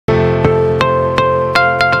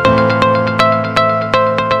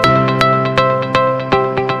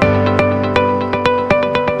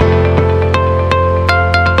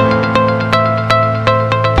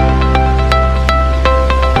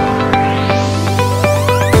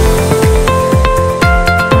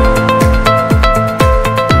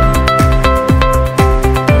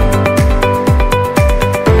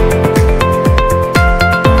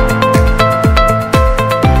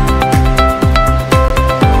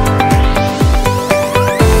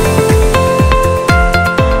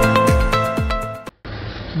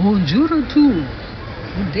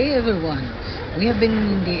Good day everyone. We have been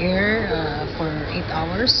in the air for 8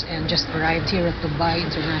 hours and just arrived here at Dubai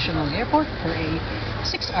International Airport for a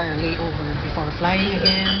 6-hour layover before flying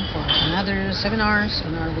again for another 7 hours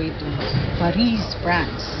on our way to Paris,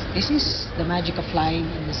 France. This is the magic of flying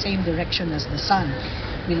in the same direction as the sun.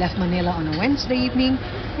 We left Manila on a Wednesday evening,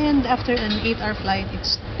 and after an 8-hour flight,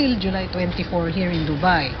 it's still July 24 here in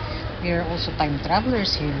Dubai. We are also time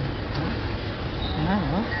travelers here.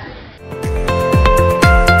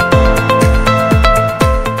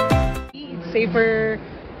 It's safer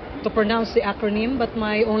to pronounce the acronym, but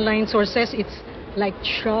my online source says it's like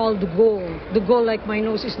Charles de Gaulle. De Gaulle, like my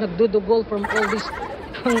nose, is nagdudugol from all this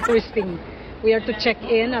tongue twisting. We are to check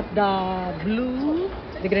in at the Blue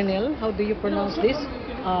de Grenelle. How do you pronounce this?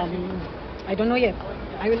 I don't know yet.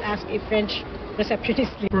 I will ask a French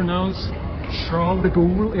receptionist. Pronounce Charles de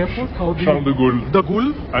Gaulle Airport? How do you... Charles de Gaulle. De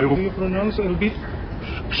Gaulle? How do you pronounce LB?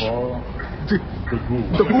 De Gaulle.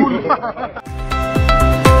 De Gaulle.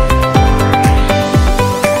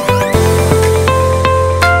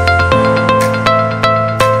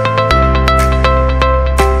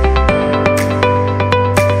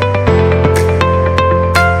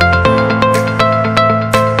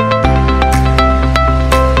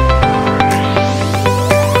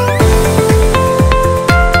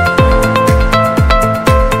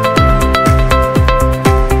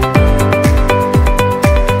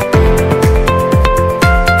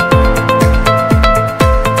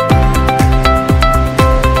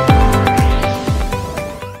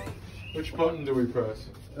 Which button do we press?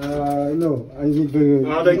 No, I need the,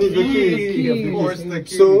 the key. Of course, the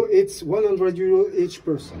key. So it's 100 euro each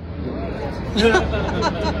person.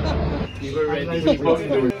 You were ready. Which button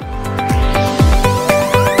do we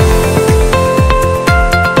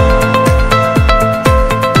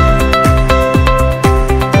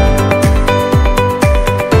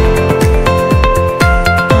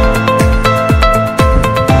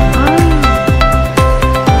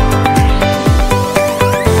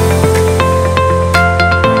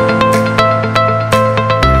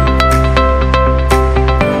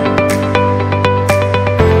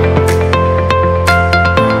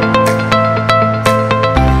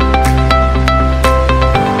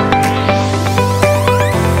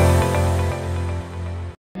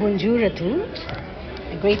Bonjour à tous.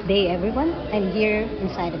 A great day everyone. I'm here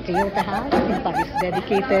inside a Toyota house in Paris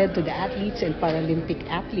dedicated to the athletes and Paralympic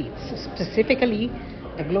athletes, specifically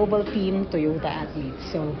the global team Toyota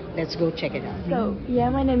athletes. So let's go check it out. So yeah,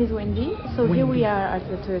 my name is Wendy. So here we are at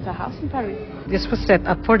the Toyota house in Paris. This was set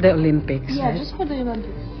up for the Olympics. Yeah, right? just for the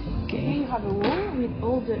Olympics. Okay. Here you have a wall with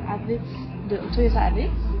all the athletes, the Toyota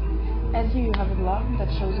athletes. And here you have a blog that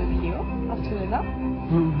shows a video of Toyota.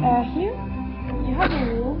 Here you have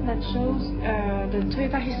a wall that shows the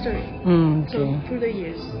Toyota history, Okay. so through the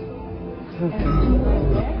years. Okay. And right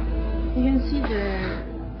there, you can see the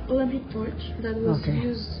Olympic torch that was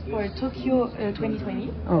used for Tokyo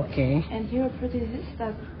 2020. Okay. And here a prosthesis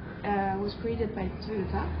that was created by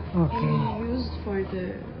Toyota and used for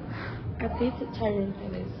the athlete Tyrone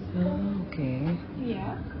Pelez. Okay.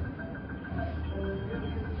 Yeah.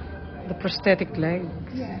 The prosthetic leg.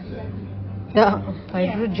 Yeah, exactly. The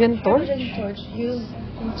hydrogen torch? Hydrogen torch used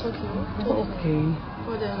in Tokyo Okay.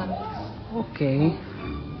 for the Olympics. Okay.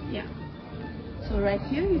 Yeah. So right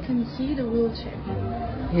here you can see the wheelchair.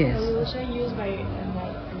 Yes. The wheelchair used by an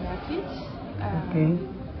athlete. Okay.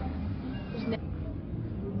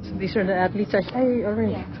 So these are the athletes.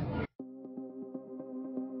 Already. Yeah.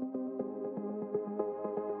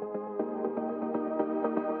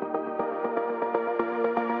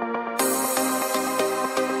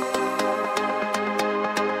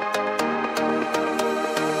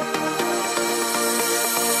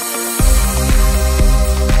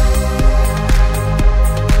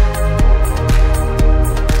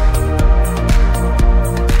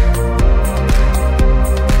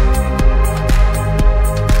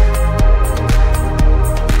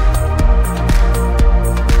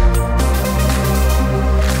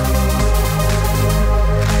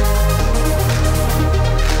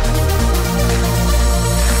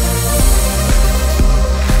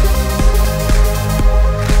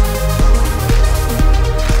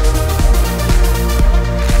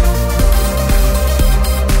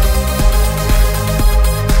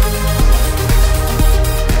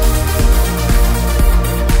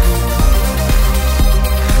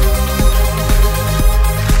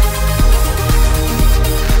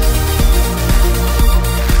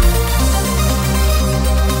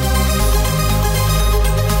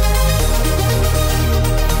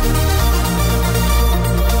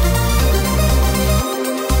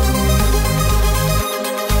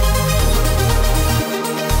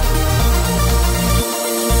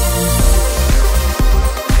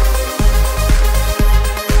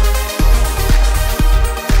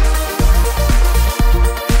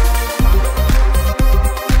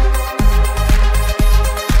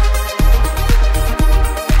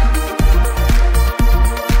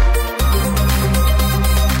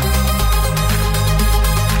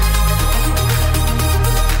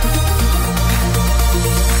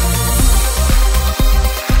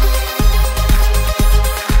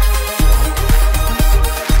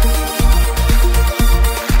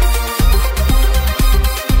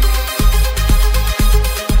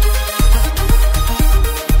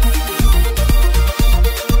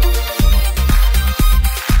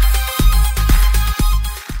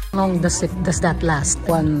 long does that last?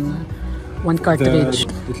 One cartridge.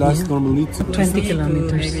 It lasts normally 20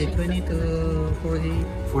 kilometers. Maybe 20 to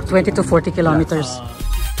 40. 20 to 40 kilometers.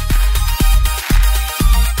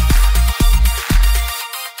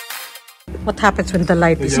 What happens when the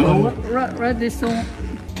light is on? Right this one.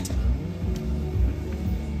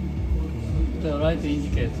 The light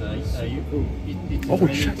indicates it's Oh,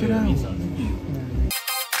 ready check to it out. release us.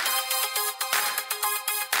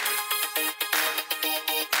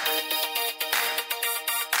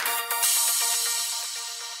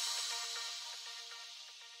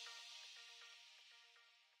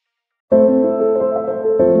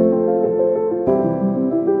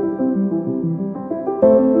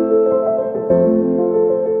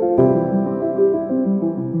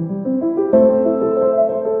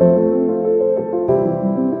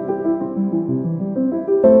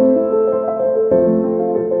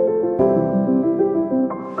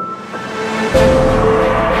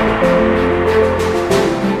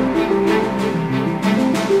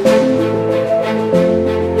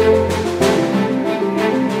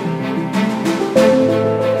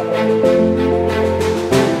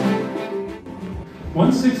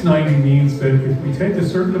 Means that if we take a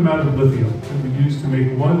certain amount of lithium that we use to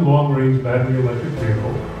make one long-range battery electric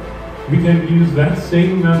vehicle, we can use that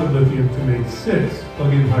same amount of lithium to make 6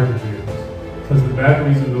 plug-in hybrid vehicles, because the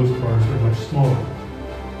batteries in those cars are much smaller.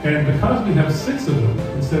 And because we have 6 of them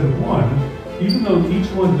instead of 1, even though each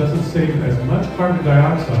one doesn't save as much carbon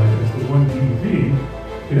dioxide as the one EV,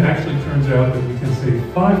 it actually turns out that we can save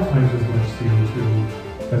 5 times as much CO2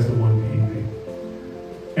 as the one EV.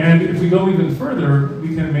 And if we go even further,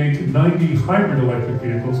 we can make 90 hybrid electric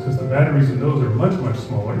vehicles because the batteries in those are much, much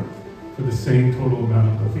smaller for the same total amount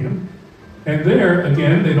of lithium. And there,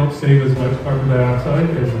 again, they don't save as much carbon dioxide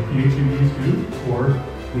as the PHEVs do or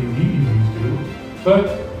the BEVs do, but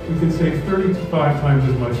we can save 30 to 5 times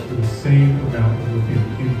as much for the same amount of lithium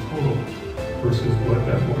in total versus what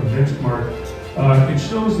that more benchmark. It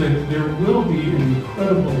shows that there will be an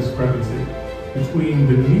incredible discrepancy between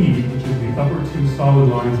the need, which is the upper 2 solid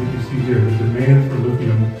lines that you see here, the demand for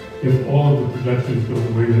lithium if all of the projections go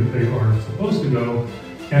the way that they are supposed to go,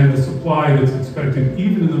 and the supply that's expected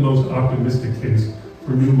even in the most optimistic case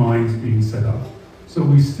for new mines being set up. So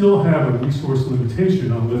we still have a resource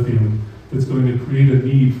limitation on lithium that's going to create a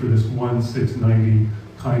need for this 1-6-90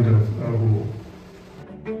 kind of rule.